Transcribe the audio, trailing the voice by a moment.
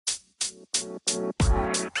This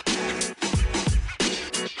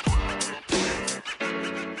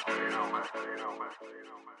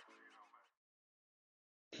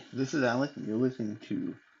is Alec, and you're listening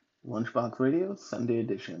to Lunchbox Radio Sunday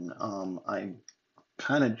Edition. I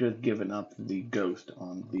kind of just given up the ghost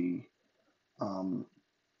on the um,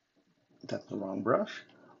 that's the wrong brush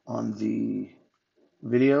on the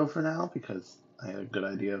video for now because I had a good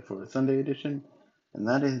idea for a Sunday edition, and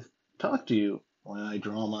that is talk to you when I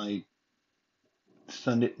draw my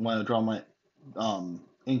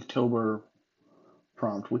Inktober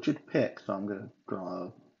prompt, which is pick. So I'm gonna draw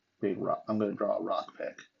a big rock. I'm gonna draw a rock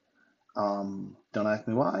pick. Don't ask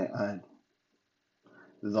me why.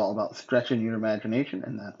 This is all about stretching your imagination,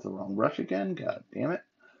 and that's the wrong brush again. God damn it.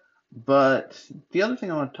 But the other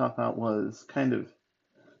thing I want to talk about was kind of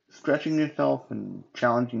stretching yourself and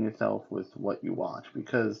challenging yourself with what you watch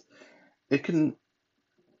because it can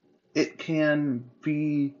it can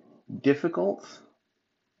be difficult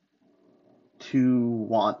to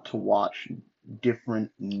want to watch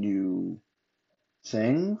different new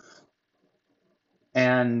things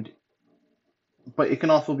and but it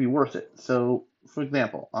can also be worth it. So for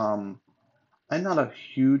example, I'm not a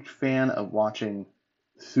huge fan of watching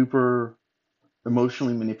super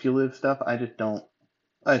emotionally manipulative stuff. I don't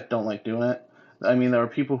like doing it. I mean, there are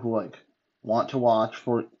people who like want to watch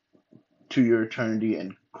for to your eternity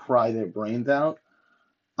and cry their brains out.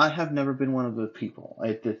 I have never been one of those people.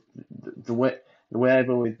 I just the way I've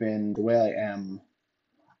always been, the way I am,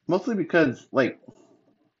 mostly because like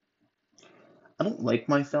I don't like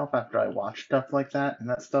myself after I watch stuff like that, and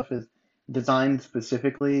that stuff is designed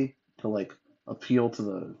specifically to like appeal to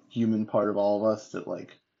the human part of all of us that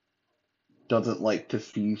like doesn't like to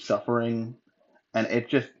see suffering, and it's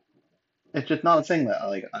just not a thing that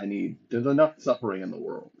I need. There's enough suffering in the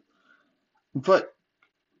world. But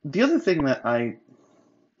the other thing that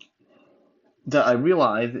I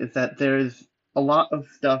realize is that there's a lot of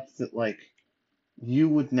stuff that like you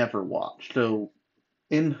would never watch. So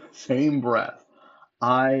in the same breath,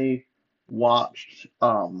 I watched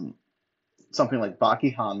something like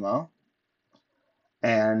Baki Hanma,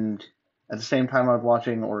 and at the same time I was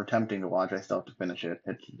watching or attempting to watch, I still have to finish it.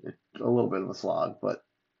 It's a little bit of a slog, but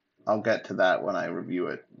I'll get to that when I review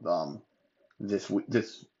it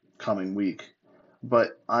this coming week.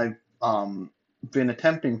 But I've been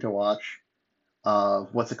attempting to watch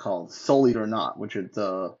what's it called, Soul Eater Not, which is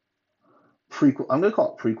the prequel. I'm gonna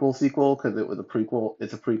call it prequel sequel because it was a prequel.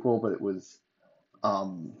 It's a prequel, but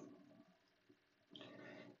um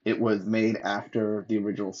it was made after the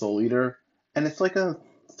original Soul Eater, and it's like a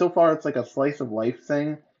so far it's like a slice of life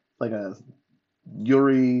thing, like a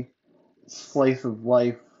Yuri slice of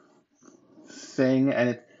life thing,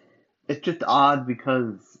 and it's just odd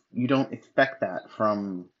because you don't expect that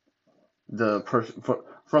from the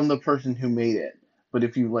person who made it. But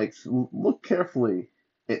if you like look carefully,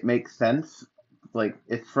 it makes sense. Like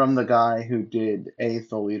it's from the guy who did A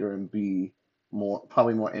Soul Eater and B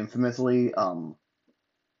probably more infamously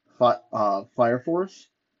Fire Force,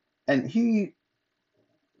 and he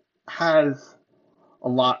has a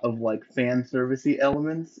lot of like fan servicey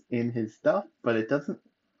elements in his stuff, but it doesn't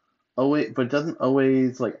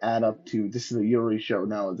always like add up to this is a Yuri show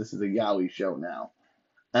now or this is a Yaoi show now,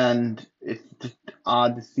 and it's just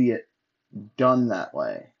odd to see it done that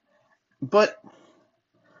way. But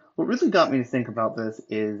what really got me to think about this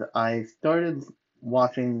is I started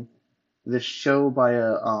watching this show by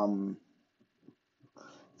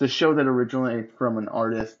the show that originates from an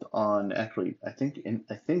artist on actually I think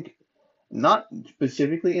not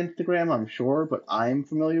specifically Instagram, I'm sure, but I'm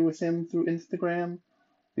familiar with him through Instagram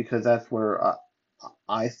because that's where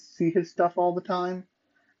I see his stuff all the time.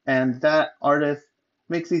 And that artist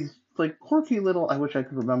makes these like quirky little. I wish I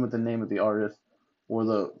could remember the name of the artist or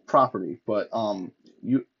the property, but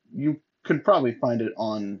you could probably find it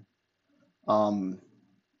on um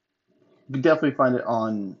you could definitely find it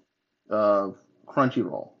on uh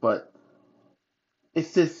Crunchyroll. But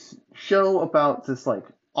it's this show about this like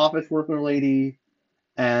office worker lady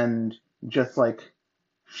and just like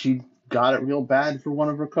she got it real bad for one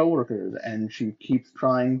of her coworkers and she keeps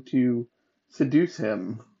trying to seduce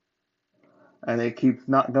him and it keeps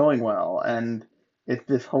not going well and it's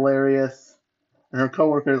this hilarious and her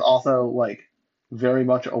coworker is also like very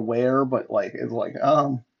much aware but like is like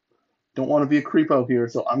don't want to be a creepo here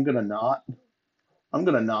so I'm gonna not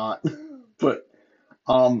but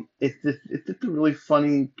it's just a really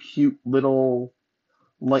funny cute little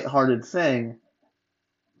lighthearted thing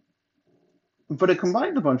but it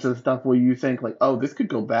combines a bunch of stuff where you think like oh this could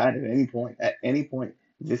go bad at any point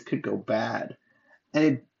this could go bad and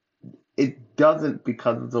it doesn't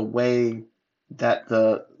because of the way that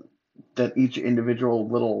the that each individual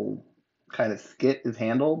little kind of skit is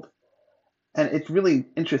handled, and it's really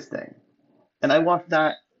interesting. And I watched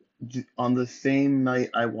that on the same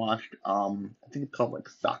night I watched I think it's called like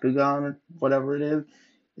Sakugan or whatever it is.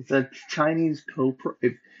 It's a Chinese co-pro.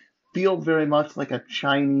 It feels very much like a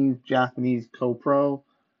Chinese Japanese co-pro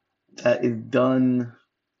that is done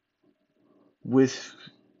with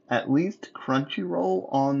at least Crunchyroll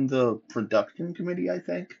on the production committee, I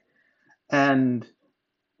think. And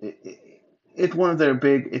it's one of their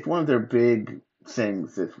big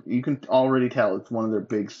things. You can already tell it's one of their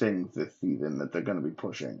big things this season that they're going to be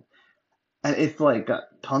pushing. And it's like got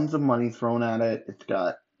tons of money thrown at it. It's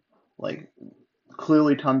got like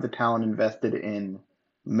clearly tons of talent invested in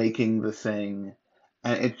making the thing,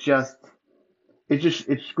 and it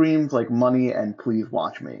screams like money and please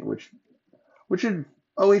watch me, which is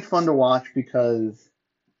always fun to watch because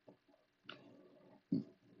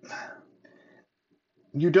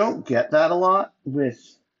you don't get that a lot with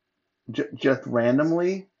just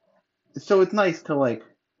randomly. So it's nice to like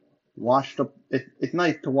it's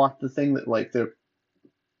nice to watch the thing that like they're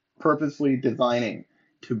purposely designing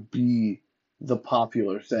to be the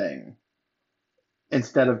popular thing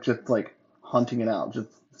instead of just like hunting it out. Just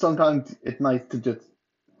sometimes it's nice to just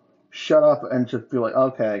shut up and just be like,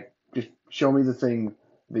 okay, just show me the thing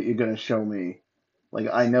that you're gonna show me. Like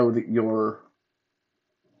I know that you're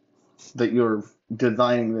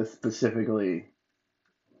designing this specifically,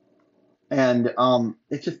 and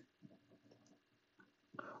it's just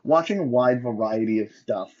watching a wide variety of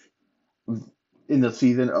stuff in the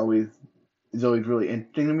season always is always really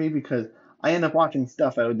interesting to me because I end up watching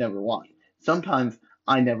stuff I would never watch. Sometimes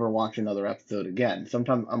I never watch another episode again.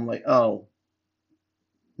 Sometimes I'm like, oh,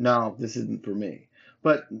 no, this isn't for me.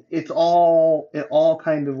 But it all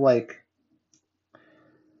kind of like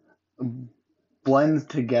blends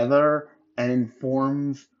together and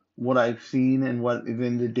informs what I've seen and what is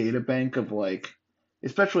in the data bank of like,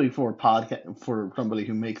 especially for a podcast for somebody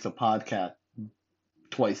who makes a podcast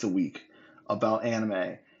twice a week about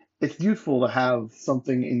anime. It's useful to have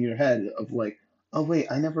something in your head of like, oh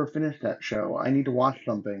wait, I never finished that show. I need to watch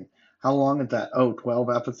something. How long is that? Oh, 12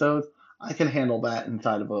 episodes? I can handle that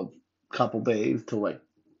inside of a couple days to like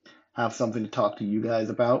have something to talk to you guys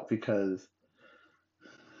about because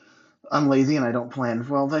I'm lazy and I don't plan as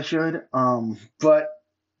well as I should. But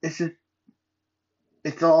it's just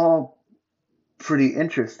it's all pretty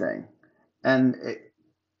interesting, and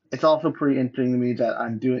it's also pretty interesting to me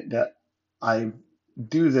that I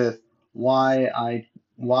do this why I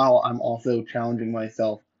while I'm also challenging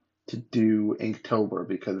myself to do Inktober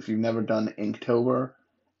because if you've never done Inktober,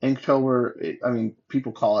 I mean,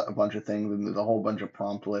 people call it a bunch of things and there's a whole bunch of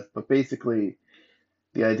prompt lists, but basically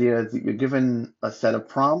the idea is that you're given a set of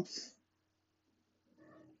prompts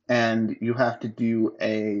and you have to do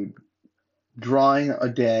a drawing a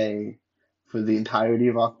day for the entirety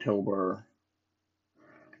of October,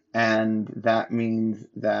 and that means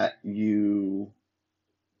that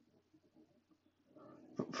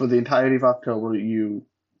for the entirety of October, you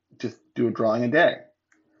just do a drawing a day.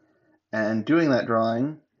 And doing that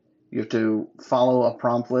drawing, you have to follow a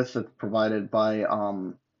prompt list that's provided by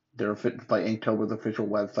by Inktober's official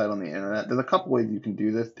website on the internet. There's a couple ways you can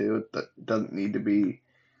do this too. That doesn't need to be.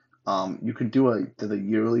 You can do the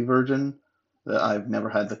yearly version that I've never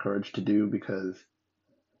had the courage to do because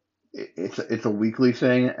it's a weekly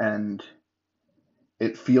thing and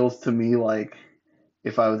it feels to me like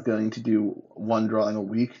if I was going to do one drawing a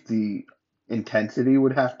week, the intensity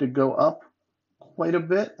would have to go up quite a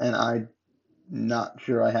bit, and I'm not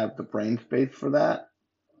sure I have the brain space for that.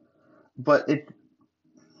 But it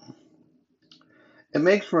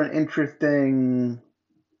makes for an interesting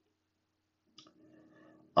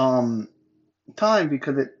um time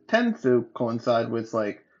because it tends to coincide with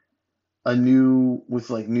like new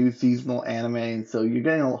seasonal anime, and so you're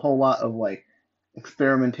getting a whole lot of like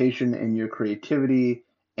experimentation in your creativity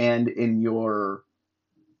and in your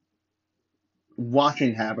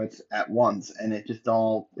watching habits at once, and it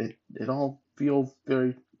all feels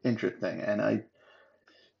very interesting. And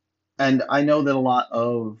I know that a lot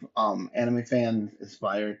of anime fans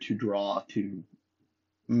aspire to draw, to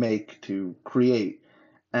make, to create,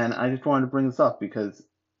 and I just wanted to bring this up because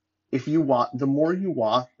if you watch, the more you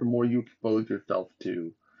watch, the more you expose yourself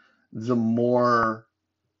to, the more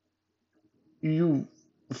you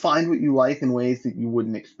find what you like in ways that you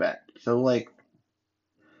wouldn't expect. So like,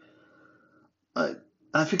 uh,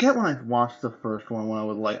 I forget when I watched the first one when I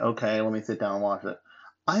was like, okay, let me sit down and watch it.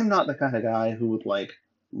 I'm not the kind of guy who would like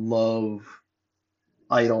love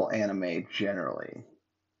idol anime generally.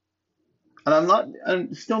 And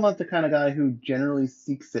I'm still not the kind of guy who generally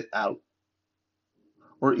seeks it out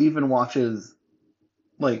or even watches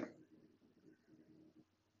like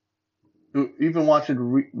even watches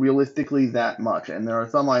realistically that much. And there are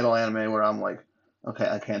some idol anime where I'm like, okay,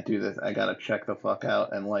 I can't do this. I gotta check the fuck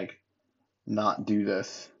out and like not do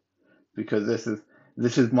this because this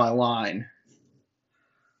is my line.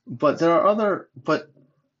 But there are other. But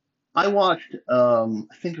I watched I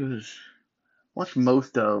think it was watched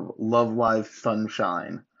most of Love Live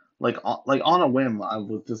Sunshine. Like on a whim, I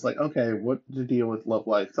was just like, okay, what's the deal with Love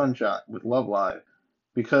Live Sunshine with Love Live?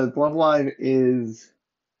 Because Love Live is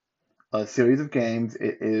a series of games.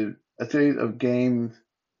 It is a series of games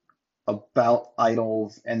about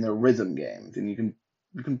idols and their rhythm games, and you can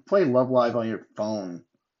play Love Live on your phone,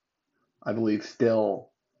 I believe still.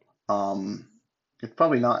 Um, it's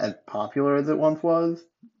probably not as popular as it once was,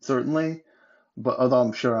 certainly, but although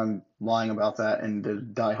I'm sure I'm lying about that, and there's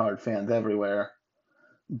diehard fans everywhere.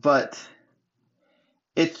 But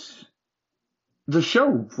it's the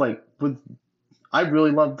show, like, I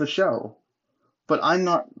really loved the show, but I'm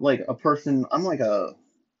not like a person. I'm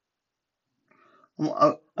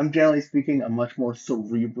generally speaking a much more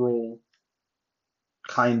cerebral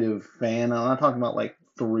kind of fan. I'm not talking about like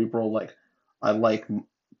cerebral, like I like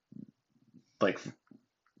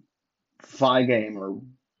Spy Game or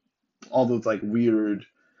all those like weird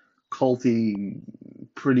culty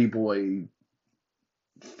pretty boy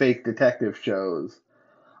fake detective shows.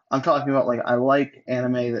 I'm talking about like I like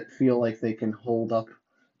anime that feel like they can hold up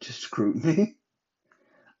to scrutiny.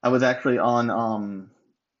 I was actually on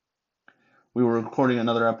we were recording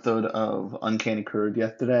another episode of Uncanny Curd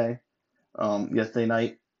yesterday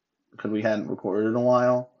night because we hadn't recorded in a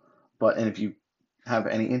while. And if you have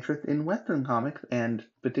any interest in Western comics and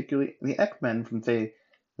particularly the X-Men from say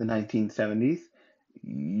the 1970s,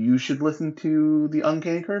 you should listen to the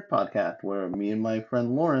Uncanny Curd podcast where me and my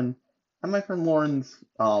friend Lauren and my friend Lauren's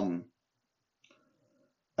at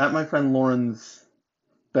my friend Lauren's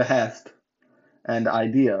behest and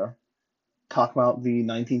idea talk about the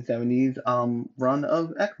 1970s run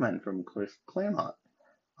of X-Men from Chris Claremont.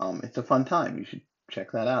 It's a fun time. You should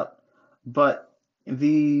check that out. But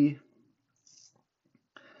the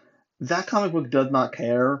that comic book does not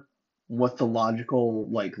care what the logical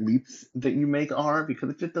like leaps that you make are because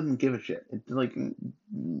it just doesn't give a shit. It's like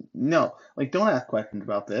no, like don't ask questions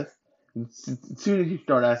about this. As soon as you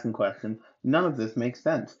start asking questions, none of this makes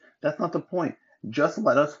sense. That's not the point. Just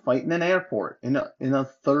let us fight in an airport, in a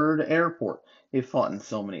third airport. They fought in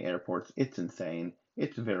so many airports. It's insane.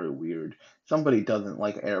 It's very weird. Somebody doesn't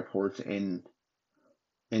like airports in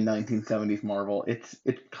 1970s Marvel. It's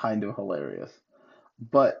kind of hilarious.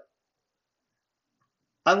 But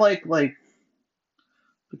I like a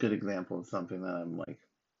good example of something that I'm like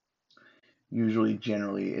usually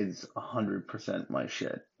generally is 100% my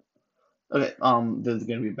shit. Okay, this is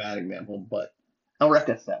gonna be a bad example, but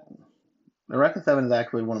Eureka 7. Eureka 7 is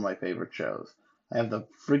actually one of my favorite shows. I have the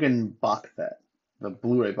friggin' box set, the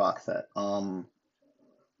Blu-ray box set.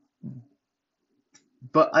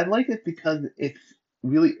 But I like it because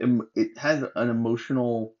it has an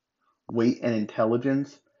emotional weight and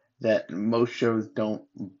intelligence that most shows don't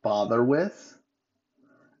bother with,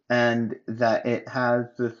 and that it has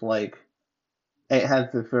this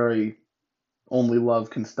very only love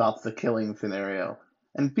can stop the killing scenario.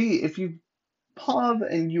 And B, if you pause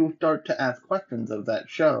and you start to ask questions of that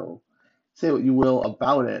show, say what you will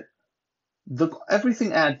about it,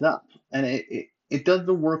 everything adds up, and it does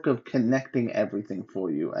the work of connecting everything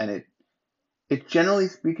for you, and it generally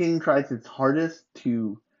speaking tries its hardest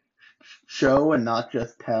to show and not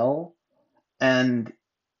just tell, and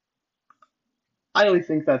I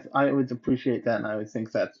always appreciate that, and I always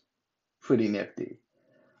think that's pretty nifty.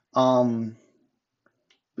 Um,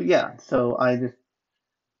 but yeah, so I just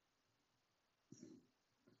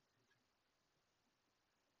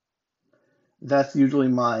that's usually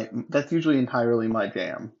entirely my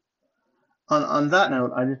jam. On that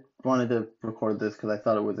note, I just wanted to record this because I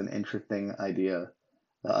thought it was an interesting idea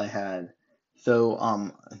that I had. So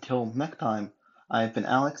until next time, I've been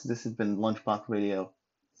Alex. This has been Lunchbox Radio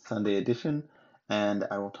Sunday edition, and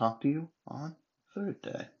I will talk to you on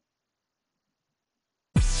Thursday.